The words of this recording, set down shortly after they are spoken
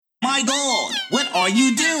My God, what are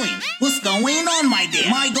you doing? What's going on, my dear?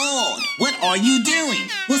 My God, what are you doing?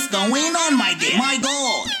 What's going on, my dear? My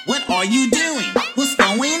God, what are you doing? What's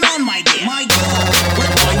going on, my dear? My God, what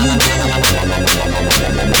are you doing?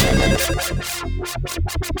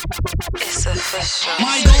 It's official.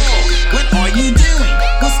 My God, what are you doing?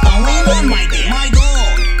 What's going on, my dear? My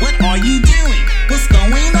God, what are you doing? What's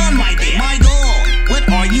going on, my dear? My God, what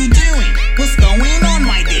are you doing? What's going on,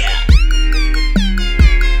 my dear?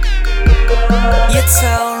 You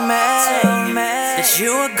told me that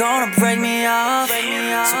you were gonna break me off.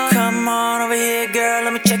 So come on over here, girl,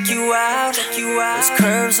 let me check you out. Those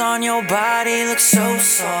curves on your body look so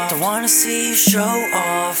soft. I wanna see you show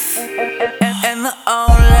off. And the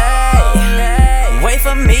only way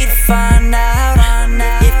for me to find out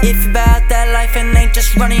if you're about that life and ain't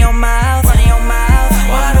just running your mouth.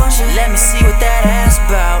 Why don't you let me see what that ass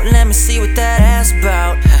about? Let me see what that ass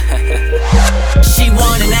about. She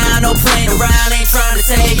want it now, no playing around, ain't trying to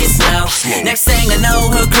take it slow. Next thing I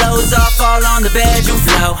know, her clothes off all on the bedroom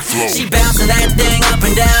floor. She bouncing that thing up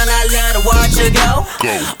and down, I love to watch her go.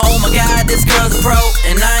 Oh my God, this girl's a pro,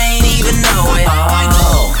 and I ain't even know it. My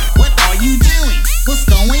God, what are you doing? What's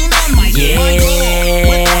going on, my dear? My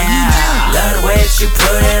God, what are you doing? Love the way that you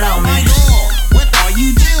put it on My me. God, what are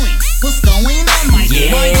you doing? What's going on, my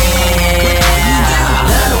dear? My God, what are you doing?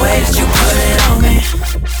 Love the way that you put it on me.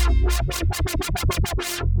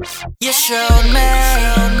 You showed me,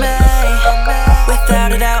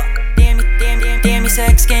 without a doubt. Damn, your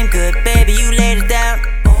sex game good, baby, you laid it down.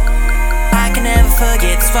 I can never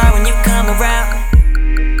forget this part when you come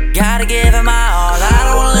around. Gotta give it my all, I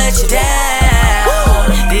don't wanna let you down.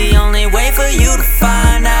 The only way for you to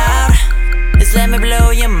find out is let me blow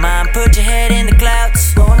your mind, put your head in the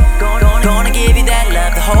clouds. Gonna give you that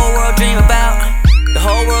love the whole world dream about. The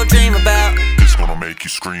whole world dream about. It's gonna make you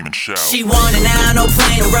scream and shout. She want it now, no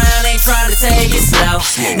playing around, ain't trying to take it slow.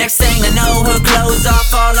 Next thing I know, her clothes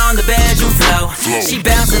off all on the bedroom floor. She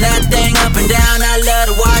bouncing that thing up and down, I love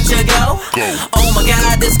to watch her go. Oh my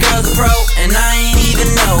God, this girl's a pro, and I ain't even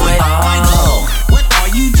know it. My God, what are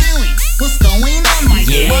you doing? What's going on, my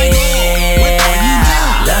dear? My God, what are you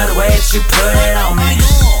doing? Love the way that you put it on My me.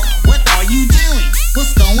 God, what are you doing?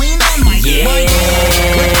 What's going on, my dear? My God,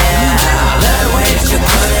 what are you doing? Love the way that you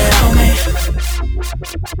put it on me.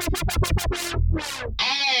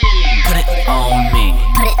 Put it on me.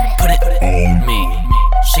 Put it on me.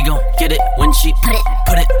 She gon' get it when she put it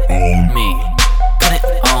on me. Put it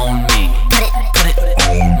on me. Put it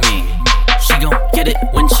on me. She gon' get it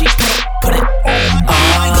when she put it on me.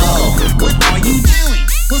 My God, what are you doing?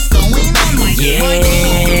 What's going on, my dear? My God,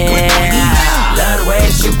 what are you doing? Love the way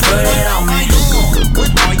that you put it on My me. God, what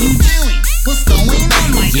are you doing? What's going on,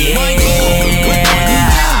 my dear? My God, what are you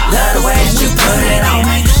doing? Love the way that you put it on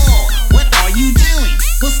My me. God, what are you doing?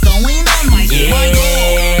 What's going on, my dear? My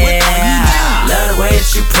God, what are you doing? Love the way that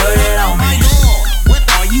you put it on My me. God, what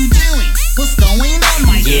are you doing? What's going on,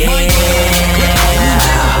 my dear? My God, what are you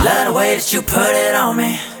doing? Love the way that you put it on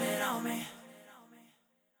me.